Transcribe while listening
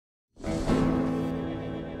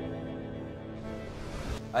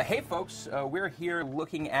Hey folks, we're here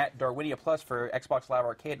looking at Darwinia Plus for Xbox Live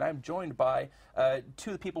Arcade, and I'm joined by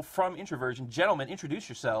two of the people from Introversion. Gentlemen, introduce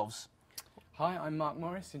yourselves. Hi, I'm Mark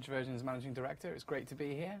Morris, Introversion's Managing Director. It's great to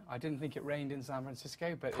be here. I didn't think it rained in San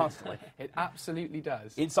Francisco, but Constantly. It absolutely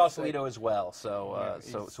does. In Sausalito as well, so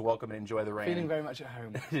welcome and enjoy the rain. Feeling very much at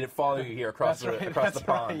home. Did it follow you here across the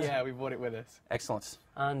pond? Right. Yeah, we brought it with us. Excellent.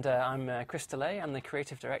 And I'm Chris DeLay. I'm the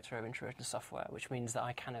creative director of Introversion Software, which means that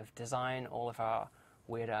I kind of design all of our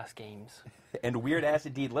weird-ass games. And weird-ass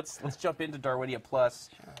indeed. Let's jump into Darwinia Plus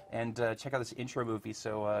and check out this intro movie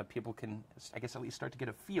so people can, I guess, at least start to get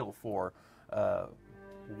a feel for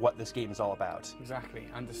what this game is all about. Exactly.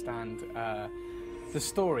 Understand the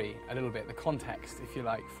story a little bit, the context, if you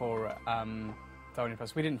like, for Darwinia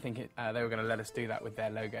Plus. We didn't think they were going to let us do that with their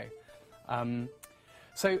logo.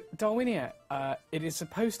 So Darwinia, it is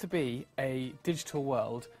supposed to be a digital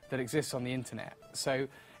world that exists on the internet. So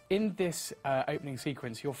in this opening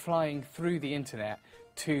sequence, you're flying through the internet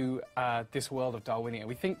to this world of Darwinia.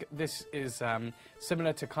 We think this is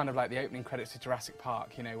similar to kind of like the opening credits to Jurassic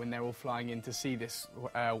Park, you know, when they're all flying in to see this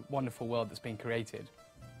wonderful world that's been created.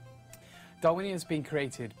 Darwinia has been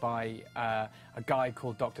created by a guy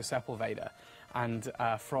called Dr. Sepulveda, and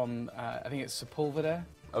from, I think it's Sepulveda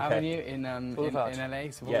Avenue in LA.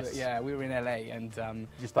 Yes. Yeah, we were in LA, and You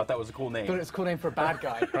just thought that was a cool name. thought it was a cool name for a bad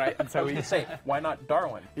guy, right? And so I was going to say, why not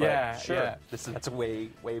Darwin? But Yeah, sure. yeah. That's a way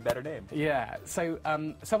better name. Yeah, so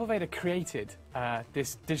Sepulveda created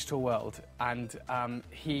this digital world, and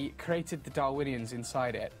he created the Darwinians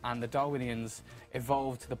inside it, and the Darwinians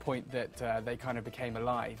evolved to the point that they kind of became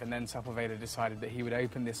alive, and then Sepulveda decided that he would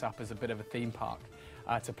open this up as a bit of a theme park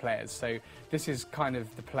to players. So this is kind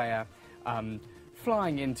of the player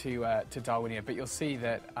flying into to Darwinia, but you'll see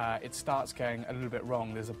that it starts going a little bit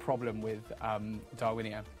wrong. There's a problem with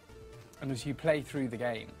Darwinia, and as you play through the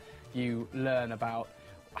game, you learn about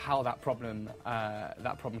how that problem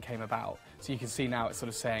came about. So you can see now it's sort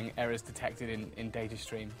of saying errors detected in data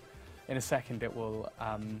stream. In a second, it will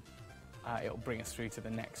it'll bring us through to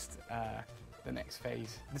the next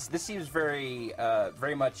phase. This seems very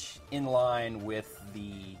much in line with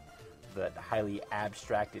the highly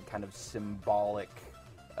abstracted, kind of symbolic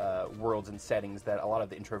worlds and settings that a lot of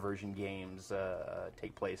the Introversion games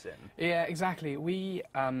take place in. Yeah, exactly. We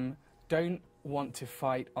don't want to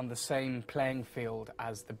fight on the same playing field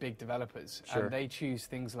as the big developers. Sure. And they choose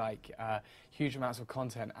things like huge amounts of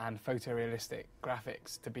content and photorealistic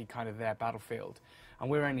graphics to be kind of their battlefield. And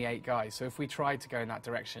we're only 8 guys, so if we tried to go in that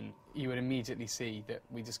direction, you would immediately see that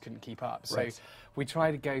we just couldn't keep up. So we try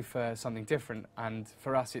to go for something different, and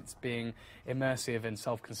for us it's being immersive and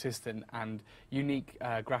self-consistent and unique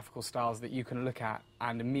graphical styles that you can look at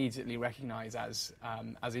and immediately recognize as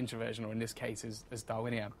Introversion, or in this case as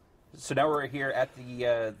Darwinia. So now we're here at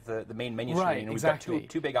the main menu screen, and we've got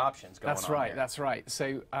two big options going on. That's right, here. that's right.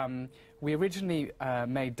 So we originally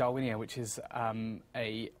made Darwinia, which is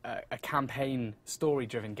a campaign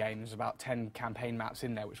story-driven game. There's about 10 campaign maps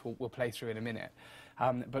in there, which we'll play through in a minute.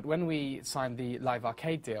 But when we signed the Live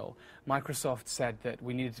Arcade deal, Microsoft said that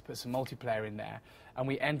we needed to put some multiplayer in there, and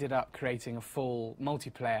we ended up creating a full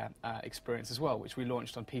multiplayer experience as well, which we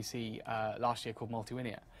launched on PC last year called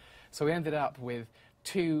Multiwinia. So we ended up with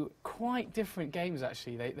 2 quite different games,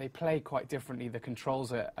 actually. They play quite differently. The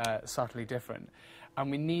controls are subtly different. And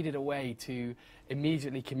we needed a way to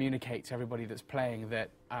immediately communicate to everybody that's playing that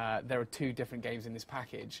there are 2 different games in this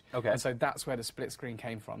package. Okay. And so that's where the split screen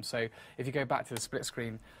came from. So if you go back to the split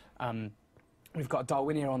screen, we've got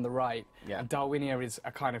Darwinia on the right. Yeah. And Darwinia is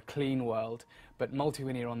a kind of clean world, but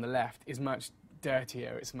Multiwinia on the left is much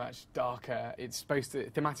dirtier, it's much darker. It's supposed to,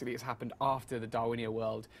 thematically, it's happened after the Darwinia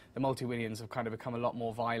world. The Multiwinians have kind of become a lot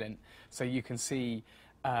more violent. So you can see,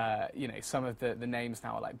 you know, some of the names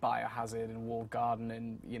now are like Biohazard and Walled Garden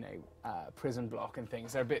and, you know, Prison Block and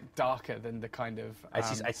things. They're a bit darker than the kind of...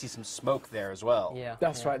 I see some smoke there as well. Yeah,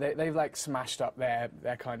 That's right. They've like smashed up their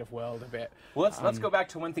kind of world a bit. Well, let's go back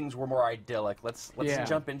to when things were more idyllic. Let's Yeah.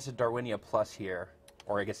 jump into Darwinia Plus here.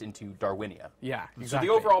 Or I guess into Darwinia. Yeah, exactly. So the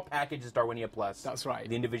overall package is Darwinia Plus. That's right.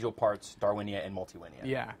 The individual parts, Darwinia and Multiwinia.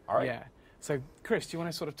 Yeah. All right. Yeah. So, Chris, do you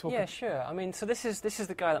want to sort of talk? Yeah, sure. I mean, so this is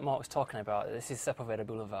the guy that Mark was talking about. This is Sepulveda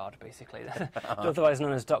Boulevard, basically, otherwise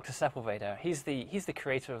known as Dr. Sepulveda. He's the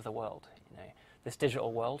creator of the world, you know, this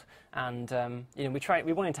digital world, and you know,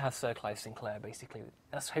 we wanted to have Sir Clive Sinclair, basically.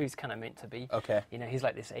 That's who he's kind of meant to be. Okay. You know, he's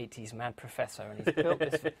like this 80s mad professor,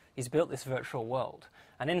 and he's built this virtual world,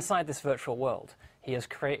 and inside this virtual world, he has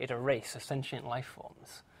created a race of sentient life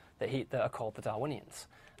forms that are called the Darwinians.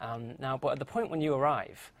 Now, but at the point when you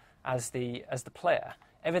arrive as the player,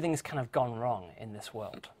 everything's kind of gone wrong in this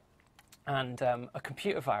world. and a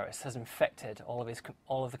computer virus has infected all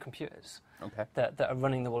of the computers Okay. that are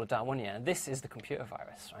running the world of Darwinia. And this is the computer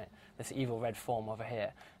virus, right? This evil red form over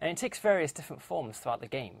here, and it takes various different forms throughout the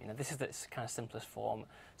game. You know, this is its kind of simplest form.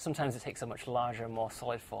 Sometimes it takes a much larger, more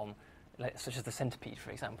solid form, such as the centipede,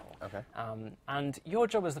 for example. Okay. And your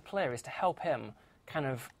job as the player is to help him kind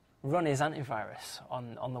of run his antivirus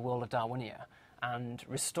on the world of Darwinia and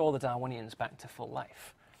restore the Darwinians back to full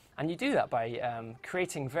life. And you do that by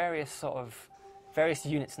creating various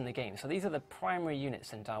units in the game. So these are the primary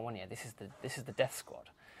units in Darwinia. This is the Death Squad,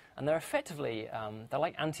 and they're effectively they're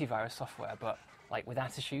like antivirus software, but like with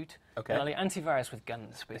attitude. Okay. They're like antivirus with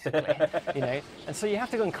guns, basically. You know, and so you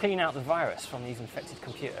have to go and clean out the virus from these infected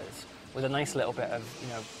computers with a nice little bit of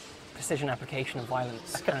precision application of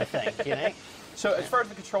violence kind of thing. You know. So as far as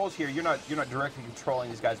the controls here, you're not directly controlling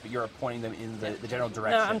these guys, but you're pointing them in the general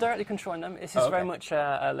direction. No, I'm directly controlling them. This is very much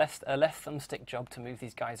a left thumbstick job to move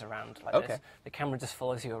these guys around like this. The camera just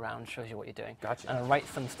follows you around, shows you what you're doing. Gotcha. And a right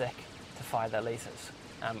thumbstick to fire their lasers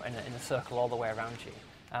in a circle all the way around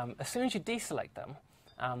you. As soon as you deselect them,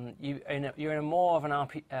 you're in more of an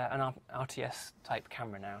RTS type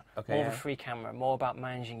camera now. Okay, More of a free camera, more about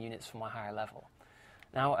managing units from a higher level.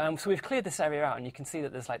 Now, so we've cleared this area out, and you can see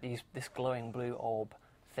that there's like this glowing blue orb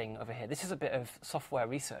thing over here. This is a bit of software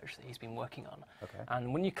research that he's been working on. Okay.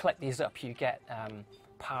 And when you collect these up, you get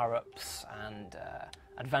power-ups and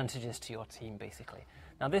advantages to your team, basically.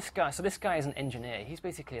 Now, this guy is an engineer. He's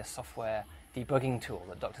basically a software debugging tool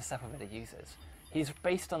that Dr. Sepulveda uses. He's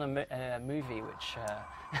based on a movie which...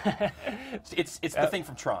 it's the thing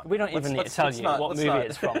from Tron. We don't even need to tell you what movie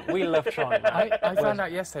it's from. We love Tron. I found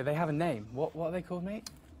out yesterday they have a name. What are they called, mate?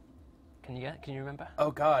 Can you remember?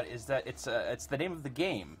 Oh God, it's the name of the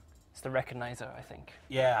game. It's the Recognizer, I think.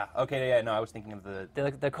 Yeah. Okay. Yeah. No, I was thinking of the.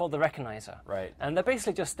 They're called the Recognizer. Right. And they're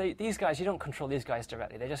basically just these guys. You don't control these guys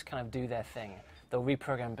directly. They just kind of do their thing. They'll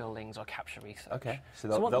reprogram buildings or capture research. Okay. So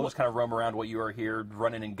they'll just kind of roam around what you are here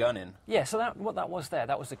running and gunning. Yeah. So what that was there,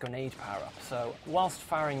 that was a grenade power-up. So whilst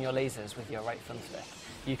firing your lasers with your right thumbstick,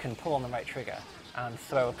 you can pull on the right trigger and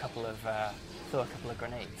throw a couple of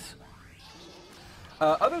grenades.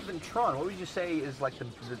 Other than Tron, what would you say is like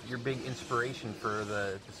your big inspiration for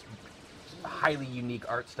this highly unique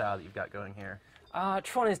art style that you've got going here?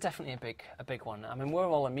 Tron is definitely a big one. I mean, we're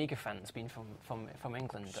all Amiga fans, being from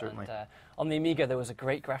England. Certainly. And on the Amiga, there was a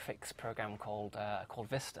great graphics program called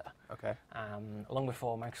Vista. Okay. Long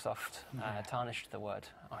before Microsoft tarnished the word.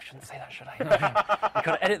 Oh, I shouldn't say that, should I? You've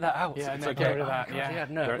got to edit that out. Yeah, It's no, okay. get rid of that. Yeah.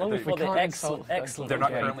 No, long before the excellent They're not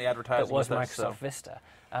game currently advertising that was with us, Microsoft so. Vista.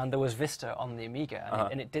 And there was Vista on the Amiga,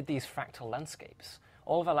 and it did these fractal landscapes.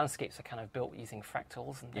 All of our landscapes are kind of built using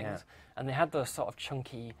fractals and things. Yeah. And they had those sort of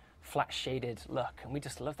chunky, flat shaded look, and we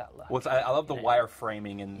just love that look. Well, I love the wire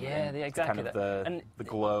framing and exactly kind of the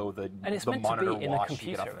glow, the and it's the meant monitor to be in a wash you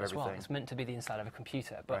get off computer of as well. everything. It's meant to be the inside of a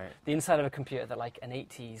computer, but Right. the inside of a computer that like an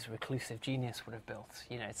 80s reclusive genius would have built.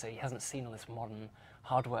 You know, so he hasn't seen all this modern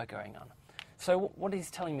hardware going on. So what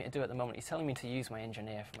he's telling me to do at the moment, he's telling me to use my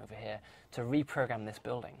engineer from over here to reprogram this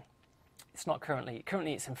building. It's not currently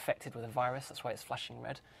it's infected with a virus. That's why it's flashing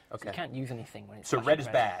red. Okay. So you can't use anything when it's So flashing red is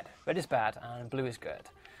bad. Red is bad, and blue is good.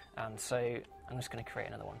 And so I'm just going to create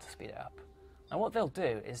another one to speed it up. And what they'll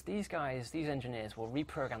do is these engineers will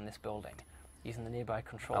reprogram this building using the nearby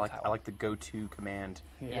control tower. I like the go-to command.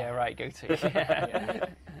 Yeah, right, go to.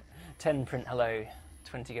 10 print hello,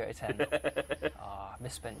 20 go to 10.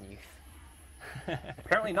 Misspent youth.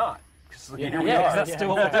 Apparently not. Here we Yeah, are. that's still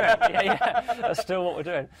what we're doing. That's still what we're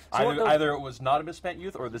doing. So Either it was not a misspent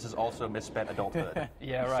youth, or this is also misspent adulthood.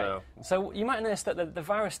 Yeah, right. So you might notice that the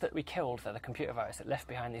virus that we killed, the computer virus, it left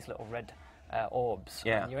behind these little red orbs.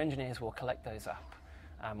 Yeah. And your engineers will collect those up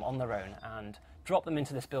on their own and drop them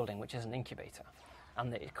into this building, which is an incubator.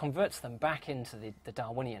 And it converts them back into the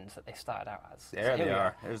Darwinians that they started out as. There so they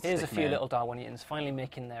are. Here's a few little Darwinians finally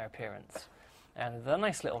making their appearance. And they're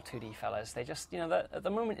nice little 2D fellas. They just, at the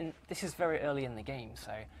moment, this is very early in the game,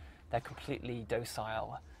 so they're completely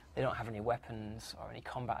docile. They don't have any weapons or any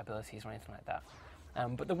combat abilities or anything like that.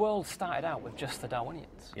 But the world started out with just the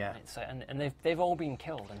Darwinians. Yeah. Right? So, and they've all been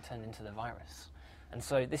killed and turned into the virus. And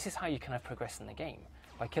so this is how you kind of progress in the game.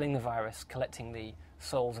 By killing the virus, collecting the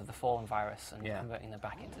souls of the fallen virus and converting them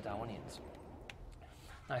back into Darwinians.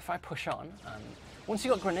 Now if I push on, once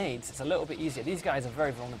you've got grenades, it's a little bit easier. These guys are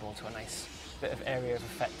very vulnerable to a nice bit of area of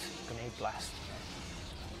effect grenade blast.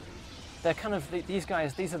 They're kind of, these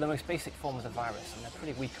are the most basic forms of virus, and they're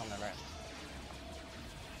pretty weak on their own.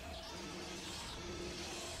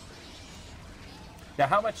 Now,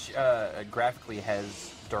 how much graphically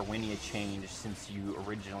has Darwinia changed since you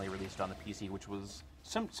originally released it on the PC, which was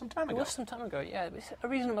Some time It ago. was some time ago, yeah. It's a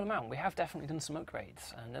reasonable amount. We have definitely done some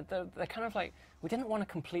upgrades, and they're kind of like, we didn't want to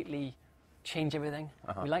completely change everything.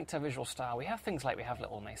 We liked our visual style. We have things like we have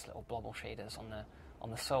nice little blobble shaders on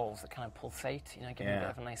the soles that kind of pulsate, you know, give them a bit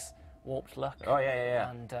of a nice warped look. Oh, yeah.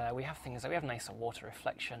 And we have things like we have nicer water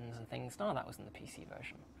reflections and things. None of that was in the PC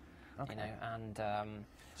version. Okay. You know, and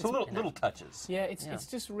So little touches. Yeah, it's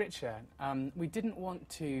just richer. We didn't want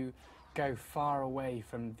to go far away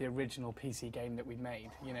from the original PC game that we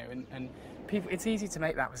made, you know, and people, it's easy to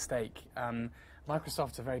make that mistake.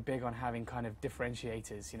 Microsoft are very big on having kind of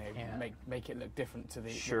differentiators, you know, make it look different to the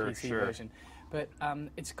PC version. But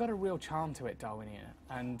it's got a real charm to it, Darwinia.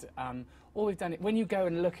 And all we've done, when you go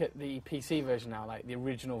and look at the PC version now, like the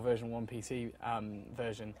original version 1 PC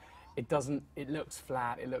version, it looks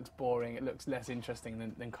flat, it looks boring, it looks less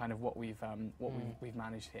interesting than kind of what we've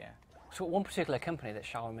managed here. So one particular company that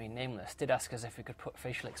shall remain nameless did ask us if we could put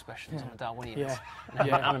facial expressions on the Darwinians and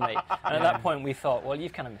animate. And at that point we thought, well,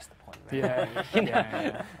 you've kind of missed the point,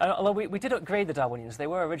 really. Although we did upgrade the Darwinians. They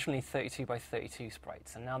were originally 32 by 32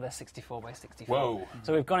 sprites, and now they're 64 by 64. Whoa.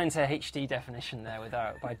 So we've gone into HD definition there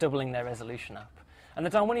by doubling their resolution up. And the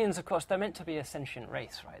Darwinians, of course, they're meant to be a sentient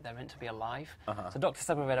race, right? They're meant to be alive. So Dr.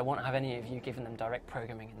 Sepulveda won't have any of you giving them direct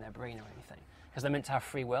programming in their brain or anything, because they're meant to have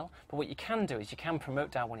free will. But what you can do is you can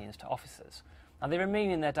promote Darwinians to officers. Now, they remain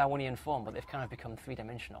in their Darwinian form, but they've kind of become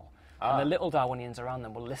three-dimensional. And the little Darwinians around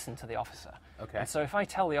them will listen to the officer. Okay. And so if I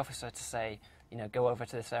tell the officer to say, you know, go over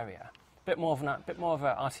to this area, bit more of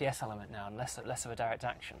a RTS element now, and less of a direct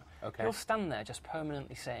action. Okay. He'll stand there just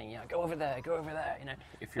permanently saying, yeah, go over there, you know.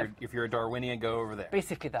 If you're a Darwinian, go over there.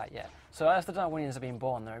 Basically that, yeah. So as the Darwinians are being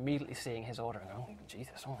born, they're immediately seeing his order and going, oh,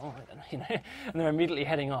 Jesus, all right then, you know. And they're immediately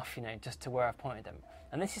heading off, you know, just to where I've pointed them.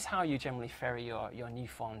 And this is how you generally ferry your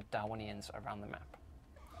new-formed Darwinians around the map.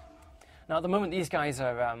 Now, at the moment, these guys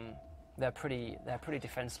are, they're pretty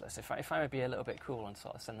defenseless. If I would be a little bit cool and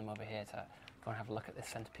sort of send them over here to go and have a look at this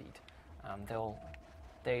centipede,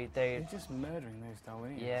 You're just murdering those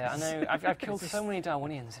Darwinians. Yeah, I know. I've killed so many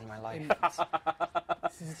Darwinians in my life.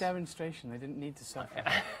 This is a demonstration. They didn't need to suffer.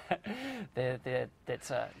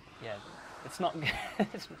 It's not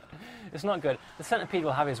it's not good. The centipede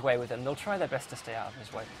will have his way with them. They'll try their best to stay out of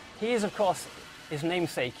his way. He is, of course, his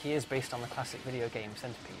namesake. He is based on the classic video game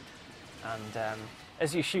Centipede, and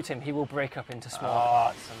as you shoot him, he will break up into smaller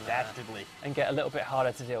parts and get a little bit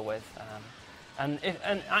harder to deal with. And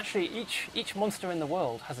actually, each monster in the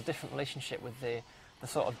world has a different relationship with the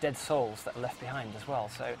sort of dead souls that are left behind as well.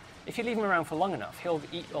 So if you leave him around for long enough, he'll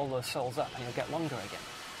eat all those souls up and he'll get longer again.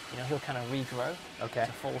 You know, he'll kind of regrow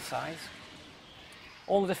to full size.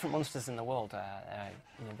 All the different monsters in the world,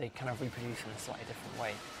 you know, they kind of reproduce in a slightly different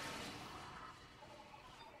way.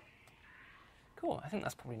 Cool. I think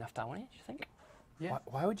that's probably enough Darwinia, do you think? Yeah.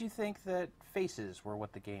 Why would you think that faces were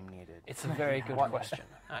what the game needed? It's a very good question,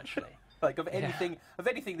 actually. Like of anything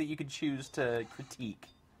that you could choose to critique.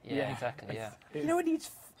 Yeah, exactly. Yeah. You know, it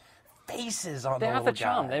needs faces on. They have the little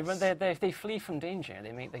charm. guys. They flee from danger.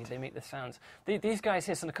 They make the sounds. These guys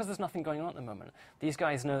here, so because there's nothing going on at the moment, these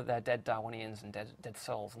guys know that they're dead Darwinians and dead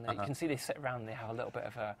souls, and you can see they sit around and they have a little bit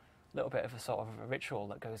of a sort of a ritual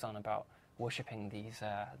that goes on about worshipping these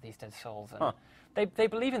dead souls. And they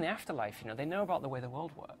believe in the afterlife. You know, they know about the way the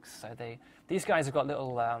world works. So these guys have got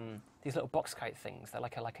these little box kite things. They're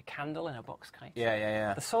like a candle in a box kite.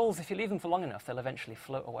 Yeah. The souls, if you leave them for long enough, they'll eventually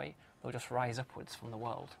float away. They'll just rise upwards from the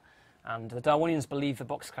world. And the Darwinians believe the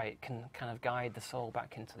box kite can kind of guide the soul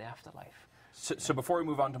back into the afterlife. So before we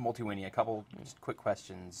move on to Multiwinia, a couple just quick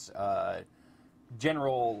questions.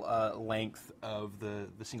 General length of the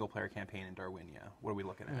single-player campaign in Darwinia. What are we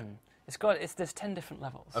looking at? There's 10 different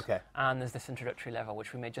levels. Okay. And there's this introductory level,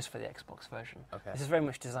 which we made just for the Xbox version. Okay. This is very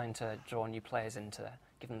much designed to draw new players in, to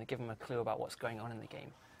give them a clue about what's going on in the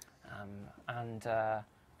game.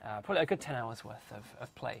 Probably a good 10 hours worth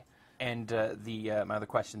of play. And my other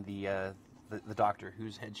question, the doctor,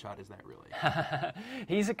 whose headshot is that really?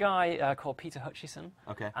 He's a guy called Peter Hutchison.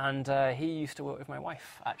 Okay. And he used to work with my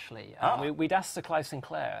wife, actually. We'd asked Sir Clive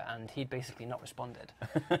Sinclair, and he'd basically not responded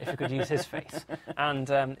if we could use his face. And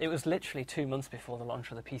it was literally 2 months before the launch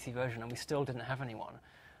of the PC version, and we still didn't have anyone.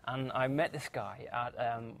 And I met this guy at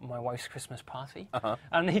my wife's Christmas party,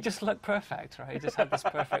 and he just looked perfect, right? He just had this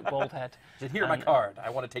perfect bald head. He said, "Here, my card. I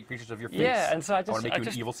want to take pictures of your face. Yeah, and so I want to make you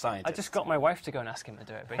an evil scientist." I just got my wife to go and ask him to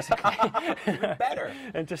do it, basically. Even better.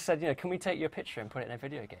 And just said, you know, can we take your picture and put it in a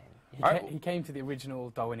video game? He came to the original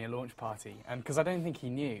Darwinia launch party, and because I don't think he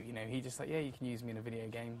knew, you know, he just like, yeah, you can use me in a video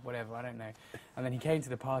game, whatever, I don't know. And then he came to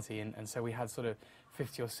the party, and so we had sort of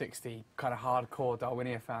 50 or 60 kind of hardcore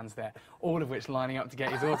Darwinia fans there, all of which lining up to get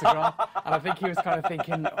his autograph. And I think he was kind of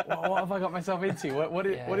thinking, what have I got myself into? What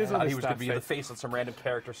is all I this thought he was stuff? going to be the face of some random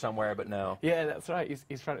character somewhere, but no. Yeah, that's right.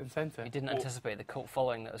 He's front and centre. He didn't anticipate the cult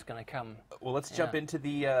following that was going to come. Well, let's jump into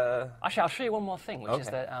the... Actually, I'll show you one more thing, which is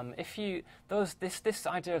Okay. that if you this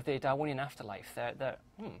idea of the Darwinian afterlife,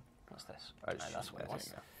 what's this? No, that's what it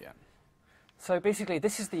was. Yeah. So basically,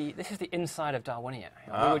 this is the inside of Darwinia.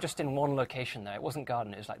 We were just in one location there. It wasn't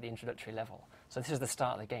garden. It was like the introductory level. So this is the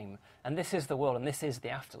start of the game, and this is the world, and this is the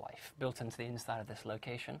afterlife built into the inside of this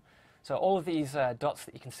location. So all of these dots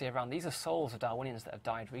that you can see around, these are souls of Darwinians that have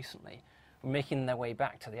died recently, making their way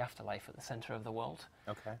back to the afterlife at the centre of the world.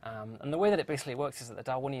 Okay. And the way that it basically works is that the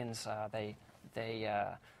Darwinians,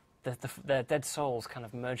 their dead souls kind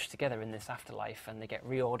of merge together in this afterlife, and they get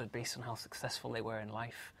reordered based on how successful they were in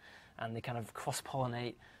life, and they kind of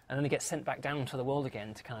cross-pollinate, and then they get sent back down to the world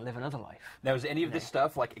again to kind of live another life. Now, is any of this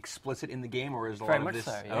stuff like explicit in the game, or is a Very lot much of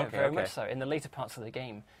this... so, yeah, very much so. In the later parts of the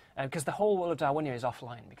game, because the whole world of Darwinia is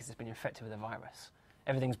offline because it's been infected with a virus.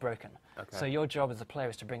 Everything's broken. Okay. So your job as a player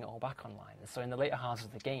is to bring it all back online. And so in the later halves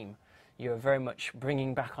of the game, you're very much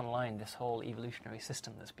bringing back online this whole evolutionary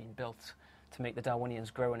system that's been built to make the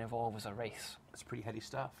Darwinians grow and evolve as a race. It's pretty heady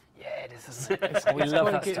stuff. Yeah, it is, isn't it? We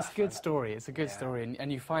love that It's stuff. a good story. It's a good story,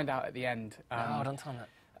 and you find out at the end. Oh, don't tell me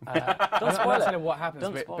that. Don't Don't spoil tell it. what happens,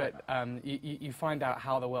 Don't spoil but you find out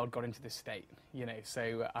how the world got into this state. You know,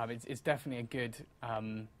 so it's definitely a good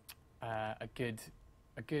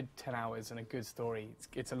 10 hours and a good story.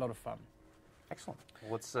 It's a lot of fun. Excellent.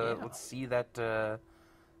 Let's see that.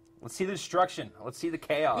 Let's see the destruction. Let's see the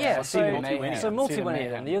chaos. Yeah, Let's so, see the multi-winning. so See the multi-winning,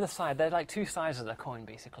 mayhem. then, the other side, they're like two sides of the coin,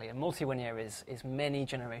 basically. And multi-winning is many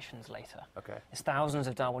generations later. Okay. It's thousands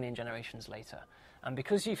of Darwinian generations later. And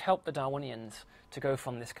because you've helped the Darwinians to go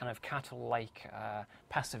from this kind of cattle-like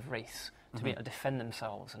passive race to be able to defend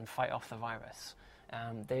themselves and fight off the virus,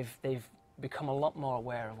 they've become a lot more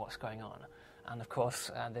aware of what's going on. And of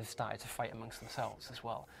course, they've started to fight amongst themselves as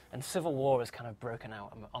well. And civil war has kind of broken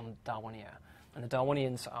out on Darwinia. And the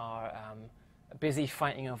Darwinians are busy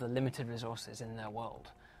fighting over the limited resources in their world.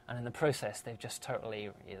 And in the process, they've just totally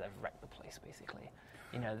they've wrecked the place, basically.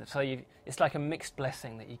 You know, so it's like a mixed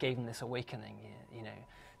blessing that you gave them this awakening, you know,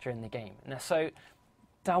 during the game. And so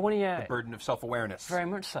Darwinia... The burden of self-awareness. Very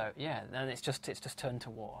much so, yeah. And it's just turned to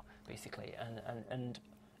war, basically, and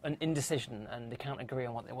an indecision, and they can't agree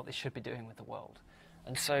on what they should be doing with the world.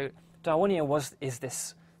 And so Darwinia is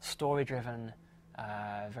this story-driven,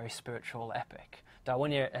 very spiritual epic.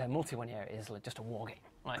 Darwinia, multi-Winia is like just a war game,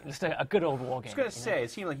 like just a good old war game. I was going to say,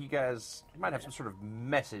 it seemed like you guys might have some sort of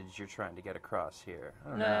message you're trying to get across here. I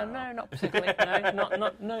don't know. No, not particularly.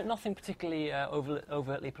 No, nothing particularly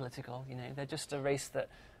overtly political. You know, they're just a race that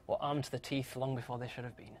were armed to the teeth long before they should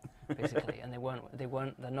have been, basically, and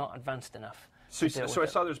they're not advanced enough. So I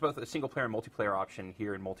saw there's both a single-player and multiplayer option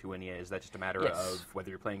here in Multiwinia. Is that just a matter of whether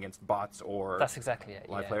you're playing against bots or That's exactly it,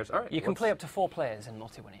 live yeah. players? All right, You can play up to 4 players in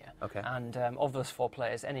Multiwinia. Okay. And of those 4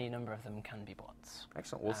 players, any number of them can be bots.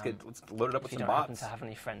 Excellent. Well, let's load it up with If you some don't happen bots. to have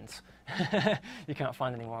any friends, you can't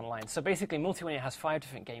find anyone online. So basically, Multiwinia has 5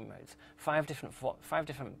 different game modes, 5 different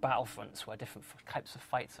battlefronts where different types of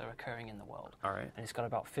fights are occurring in the world. All right. And it's got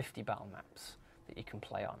about 50 battle maps that you can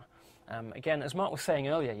play on. Again, as Mark was saying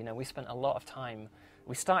earlier, you know, we spent a lot of time.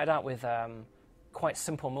 We started out with quite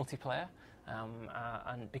simple multiplayer,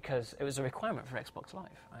 and because it was a requirement for Xbox Live,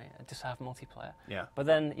 right? Just have multiplayer. Yeah. But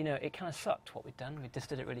then, you know, it kind of sucked what we'd done. We just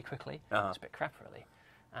did it really quickly. It's a bit crap, really.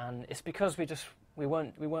 And it's because we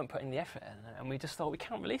weren't putting the effort in, and we just thought we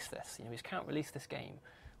can't release this. You know, we just can't release this game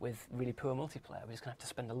with really poor multiplayer. We're just gonna have to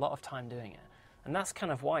spend a lot of time doing it, and that's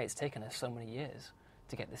kind of why it's taken us so many years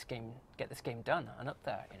to get this game done and up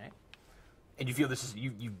there. You know. And you feel this is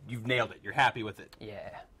you've nailed it. You're happy with it.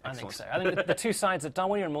 Yeah, I think Excellent. so. I think the two sides of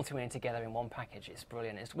Darwinia and Multiwinia together in one package is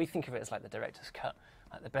brilliant. We think of it as like the director's cut,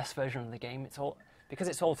 like the best version of the game. Because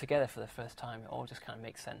it's all together for the first time. It all just kind of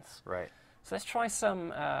makes sense. Right. So let's try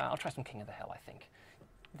some. I'll try some King of the Hill. I think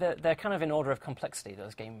they're kind of in order of complexity.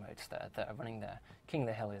 Those game modes that are running there. King of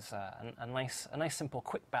the Hill is a nice, simple,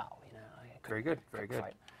 quick battle. You know, Very good. Very quick good.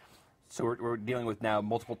 fight. So we're dealing with now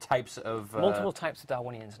multiple types of Multiple types of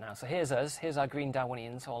Darwinians now. So here's us. Here's our green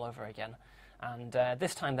Darwinians all over again. And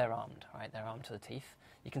this time they're armed, right? They're armed to the teeth.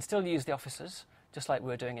 You can still use the officers, just like we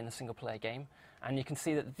were doing in the single-player game. And you can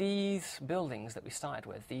see that these buildings that we started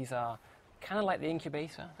with, these are kind of like the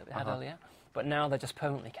incubator that we had earlier, but now they're just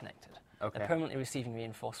permanently connected. Okay. They're permanently receiving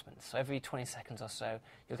reinforcements. So every 20 seconds or so,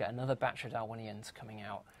 you'll get another batch of Darwinians coming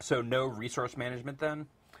out. So no resource management then?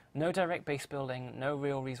 No direct base building, no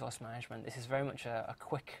real resource management. This is very much a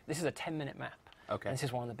quick... This is a 10-minute map. Okay. And this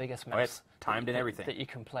is one of the biggest Oh, maps it's timed and everything. that you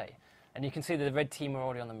can play. And you can see that the red team are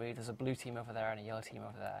already on the move. There's a blue team over there and a yellow team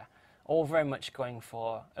over there, all very much going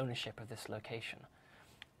for ownership of this location.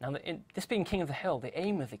 Now, this being King of the Hill, the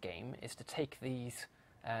aim of the game is to take these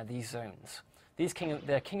zones.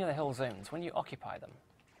 They're King of the Hill zones. When you occupy them,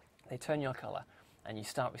 they turn your colour, and you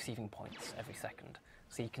start receiving points every second.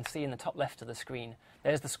 So you can see in the top left of the screen,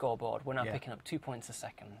 there's the scoreboard. We're now picking up 2 points a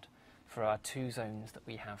second for our 2 zones that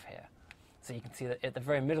we have here. So you can see that at the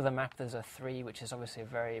very middle of the map, there's a 3, which is obviously a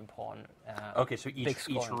very important. Okay, so each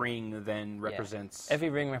ring then represents. Every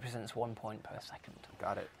ring represents 1 point per second.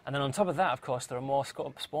 Got it. And then on top of that, of course, there are more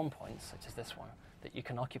spawn points, such as this one, that you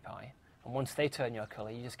can occupy. And once they turn your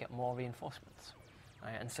colour, you just get more reinforcements.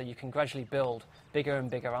 Right? And so you can gradually build bigger and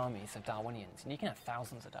bigger armies of Darwinians, and you can have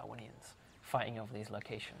thousands of Darwinians fighting over these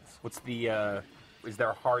locations. What's the? Is there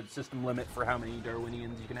a hard system limit for how many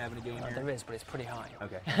Darwinians you can have in a game here? There is, but it's pretty high.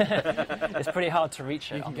 Okay. It's pretty hard to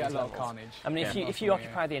reach it. You can get a lot of carnage. I mean, if you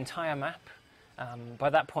occupy the entire map, by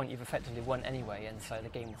that point you've effectively won anyway, and so the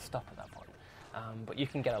game will stop at that point. But you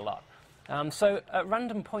can get a lot. So at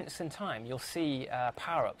random points in time, you'll see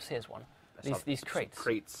power-ups. Here's one. These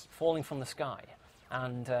crates falling from the sky.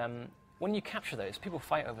 And when you capture those, people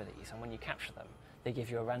fight over these, and when you capture them, they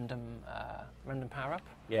give you a random power-up.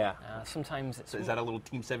 Yeah. Sometimes it's... So is that a little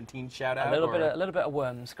Team 17 shout-out? A little bit of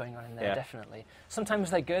worms going on in there, definitely.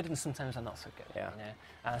 Sometimes they're good, and sometimes they're not so good. Yeah.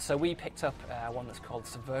 You know? So we picked up one that's called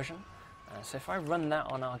Subversion. So if I run that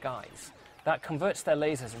on our guys, that converts their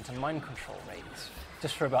lasers into mind control raids,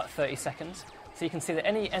 just for about 30 seconds. So you can see that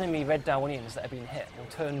any enemy red Darwinians that have been hit will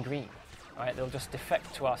turn green. Right? They'll just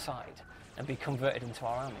defect to our side and be converted into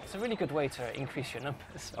our army. It's a really good way to increase your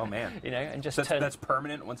numbers. Oh man! You know, and just that's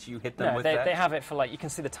permanent once you hit them with that. that. They have it for you can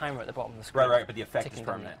see the timer at the bottom of the screen. Right, but the effect is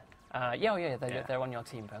permanent. They're on your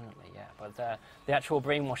team permanently. Yeah, but the actual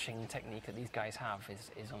brainwashing technique that these guys have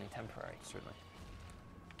is only temporary. Certainly.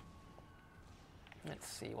 Let's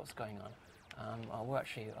see what's going on.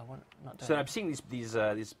 Not doing. So I'm seeing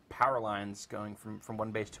these power lines going from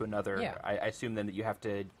one base to another. Yeah. I assume then that you have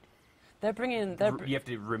to. They're bringing. You have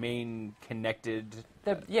to remain connected.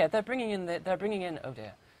 They're bringing in. Oh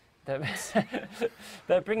dear.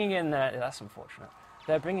 They're bringing in. That's unfortunate.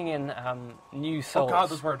 They're bringing in new souls. Oh God,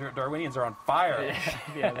 those Darwinians are on fire.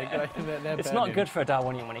 They're it's not good for a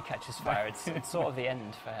Darwinian when he catches fire. It's sort of the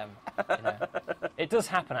end for him. You know. It does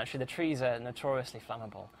happen actually. The trees are notoriously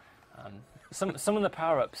flammable. Some of the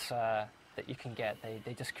power-ups that you can get,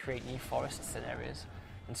 they just create new forests in areas.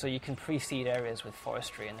 And so you can pre-seed areas with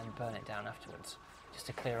forestry and then burn it down afterwards, just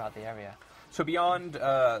to clear out the area. So beyond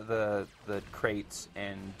the crates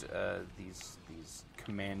and these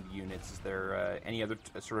command units, is there any other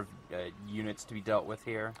sort of units to be dealt with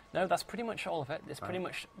here? No, that's pretty much all of it. It's pretty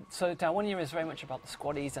much so. Darwinia is very much about the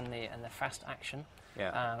squaddies and the fast action,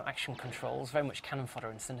 action controls. Very much Cannon Fodder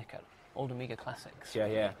and Syndicate, old Amiga classics.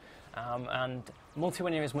 Yeah. And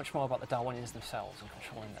Multiwinia is much more about the Darwinians themselves and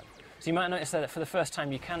controlling them. So you might notice that for the first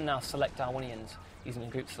time you can now select Darwinians using a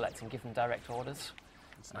group select and give them direct orders.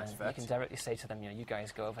 Nice you can directly say to them, you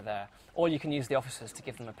guys go over there. Or you can use the officers to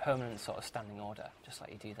give them a permanent sort of standing order, just like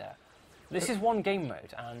you do there. This is one game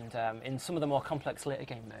mode, and in some of the more complex later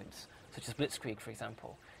game modes, such as Blitzkrieg, for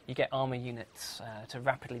example, you get armour units to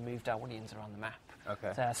rapidly move Darwinians around the map.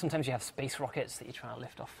 Okay. Sometimes you have space rockets that you try to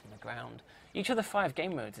lift off from the ground. Each of the 5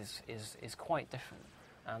 game modes is quite different,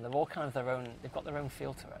 and they're all kind of they've got their own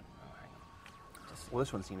feel to it. Well,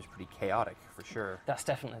 this one seems pretty chaotic, for sure. That's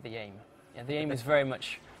definitely the aim. Yeah, the aim is very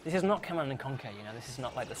much... This is not Command and Conquer, this is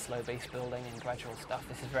not like the slow base building and gradual stuff.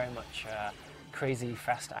 This is very much crazy,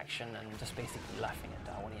 fast action and just basically laughing at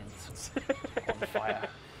Darwinians on fire.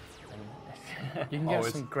 You can get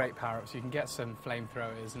some great power-ups. You can get some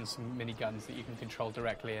flamethrowers and some miniguns that you can control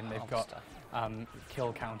directly, and they've got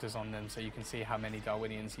kill counters on them, so you can see how many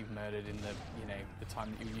Darwinians you've murdered in the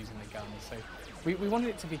time that you were using the gun. So we wanted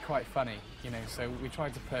it to be quite funny, so we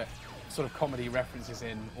tried to put sort of comedy references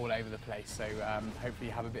in all over the place. So hopefully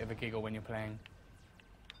you have a bit of a giggle when you're playing.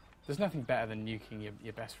 There's nothing better than nuking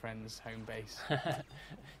your best friend's home base.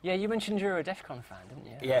 Yeah, you mentioned you're a DEF CON fan, didn't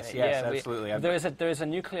you? Yes, absolutely. There is a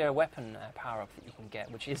nuclear weapon power-up that you can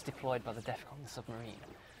get, which is deployed by the DEF CON submarine.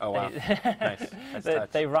 Oh, wow. Nice.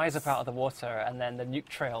 They rise up out of the water, and then the nuke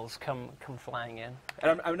trails come flying in.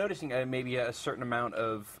 And I'm noticing maybe a certain amount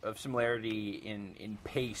of similarity in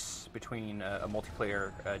pace between a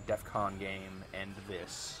multiplayer DEF CON game and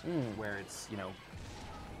this, where it's,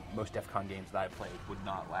 most DEF CON games that I played would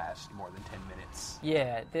not last more than 10 minutes.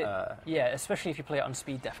 Yeah, especially if you play it on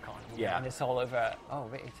speed DEF CON. And it's all over. Oh,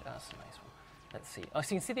 wait, that's a nice one. Let's see. Oh,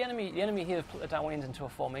 so you can see the enemy here put the Darwinians into a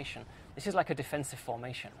formation. This is like a defensive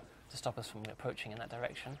formation to stop us from approaching in that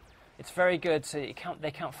direction. It's very good. So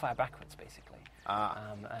they can't fire backwards, basically.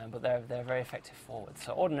 But they're very effective forwards.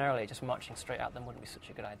 So ordinarily, just marching straight at them wouldn't be such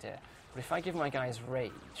a good idea. But if I give my guys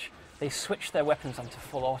rage, they switch their weapons onto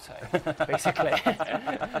full auto, basically,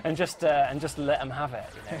 and just let them have it.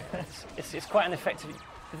 You know? It's quite an effective.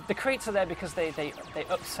 The crates are there because they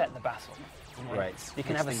upset the battle. You know? Right. You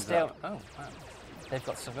can have a stale. Oh, wow. They've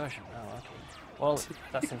got subversion. Oh, okay. Well,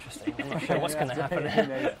 that's interesting. I'm not sure what's going to happen.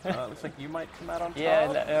 Looks like you might come out on top.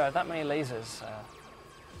 Yeah, that many lasers.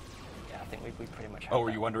 I think we pretty much. Oh, were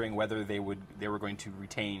you wondering whether they were going to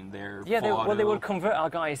retain their? Yeah, they would convert our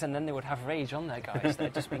guys, and then they would have rage on their guys that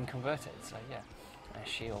had just been converted. So yeah,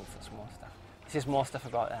 shields. That's more stuff. This is more stuff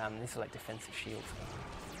about. These are like defensive shields.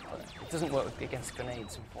 But it doesn't work against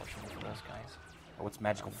grenades, unfortunately, for those guys. Oh, what's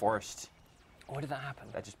magical forest? Where did that happen?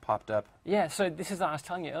 That just popped up. Yeah, so this is what I was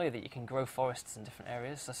telling you earlier, that you can grow forests in different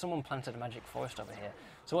areas. So someone planted a magic forest over here.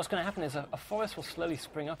 So what's going to happen is a forest will slowly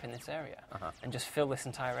spring up in this area and just fill this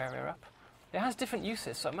entire area up. It has different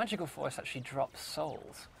uses. So a magical forest actually drops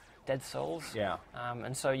souls, dead souls. Yeah.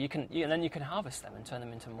 And so then you can harvest them and turn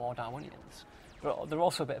them into more Darwinians. But they're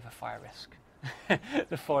also a bit of a fire risk.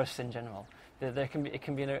 The forests in general. It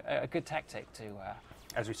can be a good tactic to.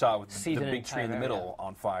 As we saw with the an big tree in the entire middle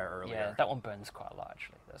on fire earlier. Yeah, that one burns quite a lot,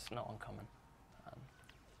 actually. That's not uncommon.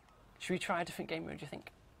 Should we try a different game mode, do you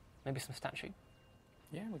think? Maybe some statue?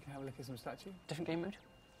 Yeah, we can have a look at some statue. Different game mode?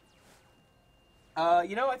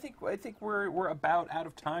 You know, I think we're about out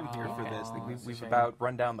of time here for this. I think we've about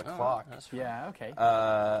run down the clock. Yeah, okay.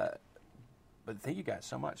 But thank you guys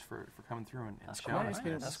so much for coming through and showing Yeah, us.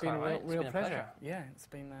 it's been a real pleasure. Yeah, it's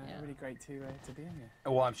been Yeah. really great to be in here.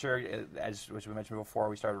 Well, I'm sure, as we mentioned before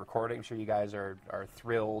we started recording, I'm sure you guys are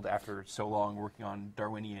thrilled after so long working on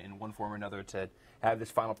Darwinia in one form or another to have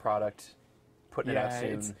this final product, putting it out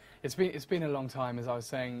soon. It's been a long time, as I was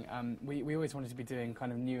saying. We always wanted to be doing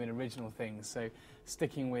kind of new and original things, so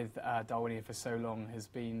sticking with Darwinia for so long has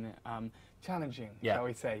been challenging, shall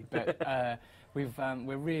we say. But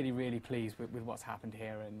we're really, really pleased with what's happened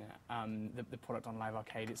here and the product on Live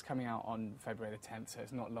Arcade. It's coming out on February the 10th, so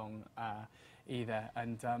it's not long either.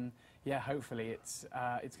 And yeah, hopefully it's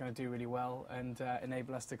going to do really well and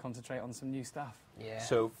enable us to concentrate on some new stuff. Yeah.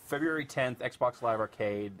 So February 10th, Xbox Live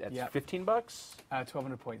Arcade. That's $15.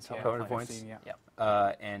 1,200 points. 1,200 points. Steam, Yep.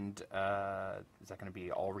 And is that going to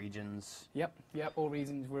be all regions? Yep. All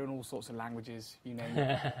regions. We're in all sorts of languages. You name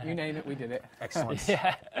it. You name it, we did it. Excellent.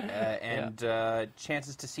 Yeah. And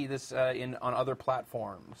chances to see this on other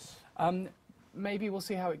platforms. Maybe we'll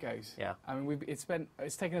see how it goes. Yeah. I mean, it's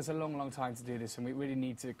taken us a long, long time to do this, and we really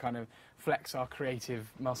need to kind of flex our creative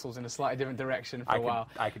muscles in a slightly different direction for a while.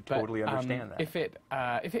 I could totally understand that.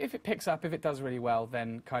 If it picks up, if it does really well,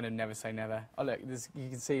 then kind of never say never. Oh look, you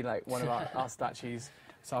can see like one of our statues.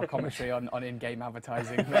 It's our commentary on in-game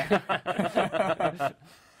advertising.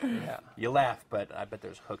 Yeah. You laugh, but I bet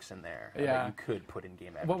there's hooks in there Yeah. that you could put in game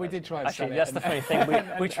advertising. Well, we did try to Actually, sell that's it. the funny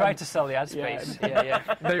thing. We tried to sell the ad space.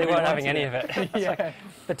 Yeah. They really weren't having wanted any of it. It's like,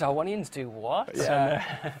 the Darwinians do what?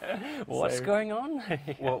 Yeah. What's going on?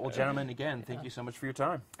 Well, gentlemen, again, thank you so much for your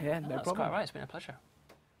time. Yeah, no That's problem. quite right. It's been a pleasure.